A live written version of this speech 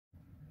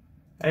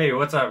Hey,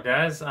 what's up,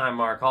 guys? I'm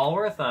Marc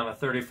Hallworth. I'm a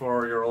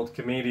 34-year-old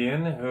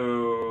comedian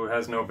who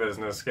has no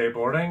business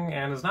skateboarding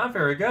and is not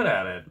very good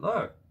at it.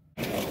 Look.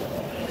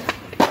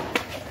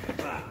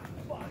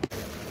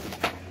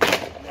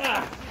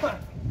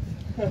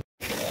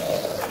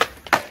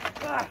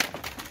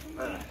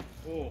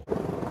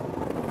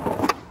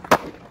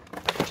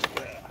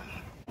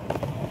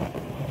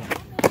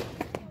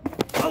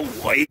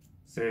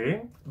 See?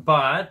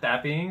 But,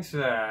 that being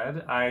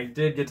said, I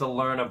did get to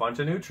learn a bunch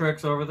of new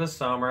tricks over the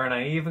summer, and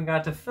I even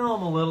got to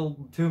film a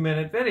little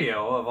 2-minute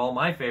video of all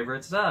my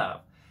favorite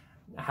stuff.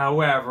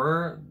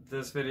 However,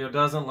 this video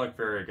doesn't look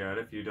very good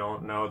if you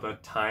don't know the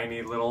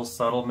tiny little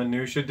subtle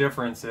minutia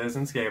differences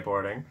in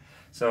skateboarding.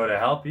 So to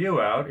help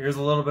you out, here's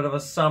a little bit of a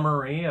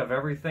summary of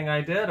everything I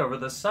did over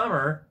the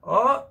summer.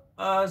 Oh,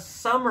 a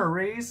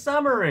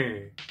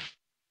summary!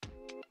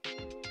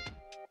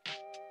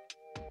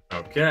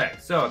 Okay,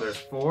 so there's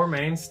 4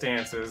 main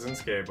stances in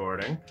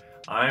skateboarding.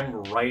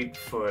 I'm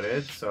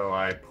right-footed, so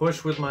I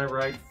push with my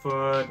right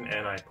foot,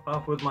 and I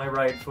pump with my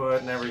right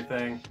foot and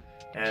everything.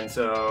 And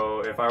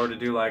so if I were to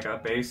do like a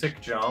basic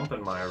jump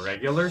in my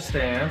regular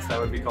stance, that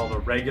would be called a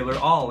regular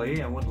ollie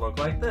and would look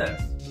like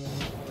this.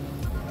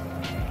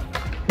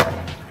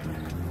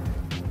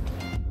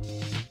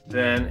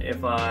 Then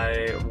if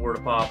I were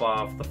to pop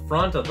off the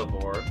front of the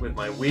board with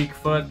my weak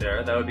foot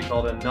there, that would be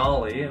called a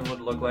nollie and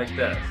would look like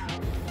this.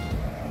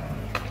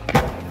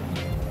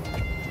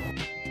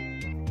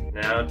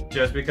 Now,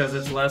 just because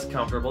it's less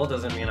comfortable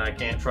doesn't mean I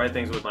can't try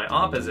things with my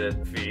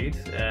opposite feet,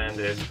 and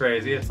it's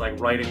crazy. It's like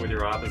writing with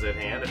your opposite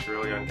hand. It's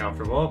really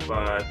uncomfortable,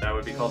 but that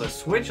would be called a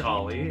switch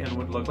ollie and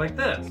would look like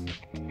this.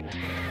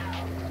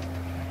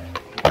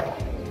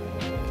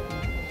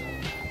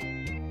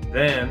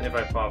 Then, if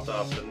I popped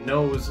off the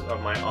nose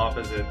of my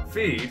opposite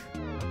feet,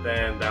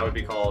 then that would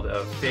be called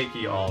a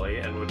fakie ollie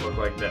and would look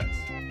like this.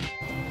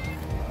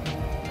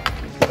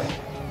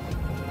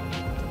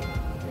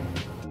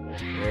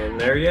 And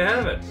there you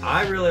have it.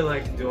 I really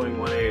like doing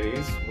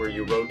 180s where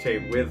you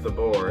rotate with the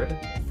board,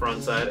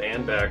 front side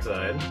and back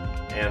side.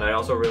 And I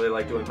also really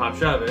like doing pop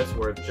shove-its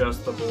where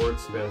just the board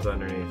spins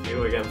underneath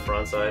you, again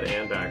front side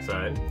and back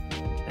side.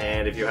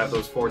 And if you have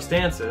those 4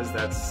 stances,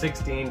 that's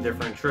 16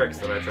 different tricks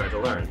that I tried to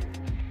learn.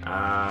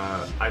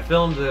 I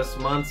filmed this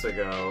months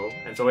ago,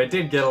 and so I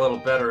did get a little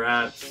better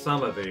at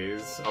some of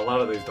these. A lot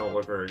of these don't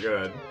look very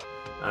good.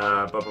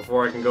 But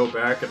before I can go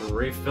back and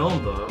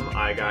refilm them,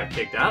 I got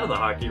kicked out of the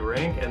hockey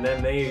rink, and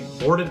then they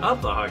boarded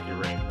up the hockey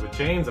rink with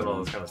chains and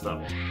all this kind of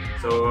stuff.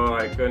 So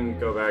I couldn't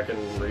go back and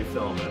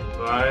refilm it.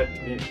 But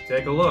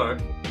take a look.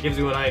 It gives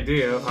you an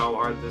idea of how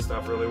hard this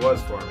stuff really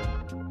was for me.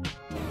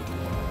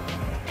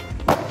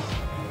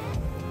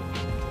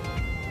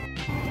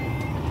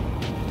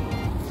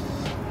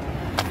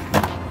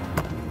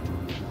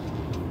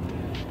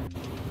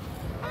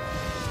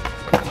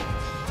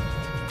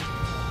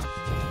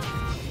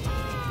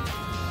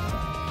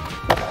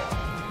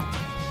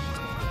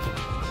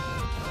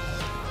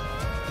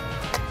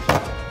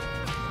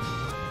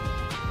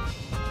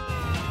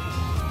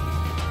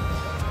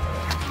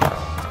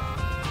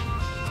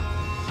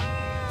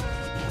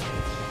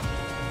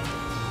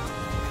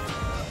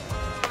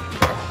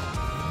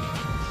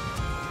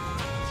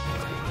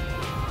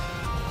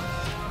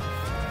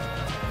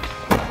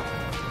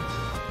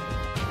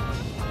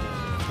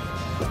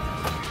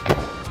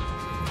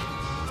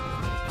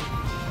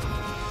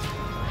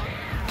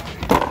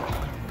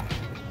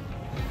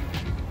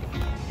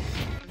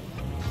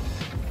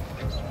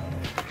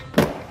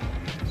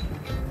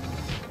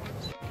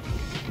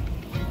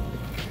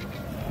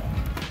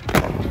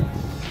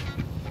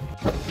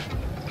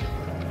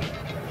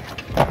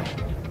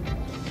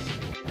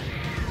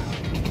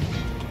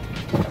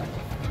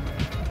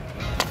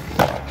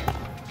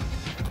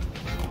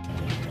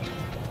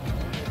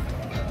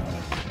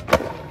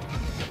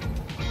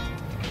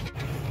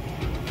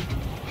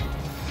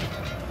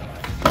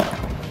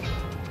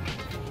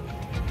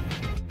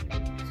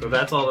 So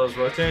that's all those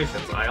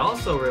rotations. I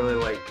also really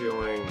like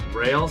doing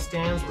rail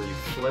stands where you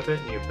flip it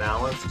and you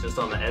balance just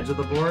on the edge of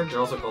the board. They're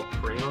also called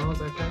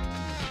primos, I think.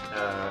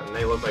 And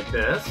they look like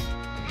this.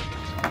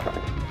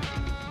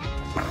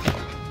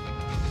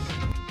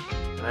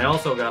 And I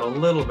also got a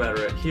little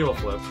better at heel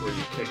flips where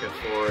you kick it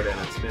forward and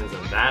it spins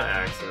on that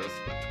axis.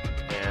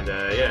 And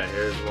yeah,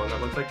 here's one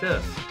that looks like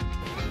this.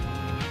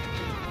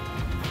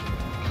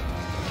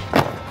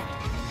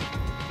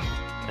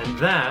 And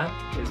that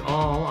is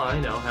all I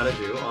know how to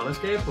do on a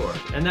skateboard.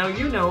 And now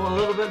you know a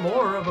little bit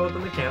more about the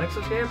mechanics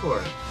of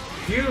skateboarding.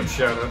 Huge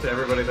shout out to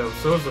everybody that was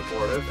so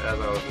supportive as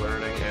I was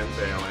learning and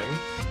failing.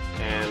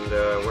 And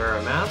wear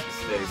a mask,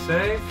 stay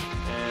safe,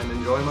 and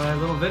enjoy my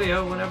little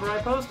video whenever I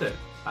post it.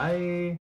 Bye!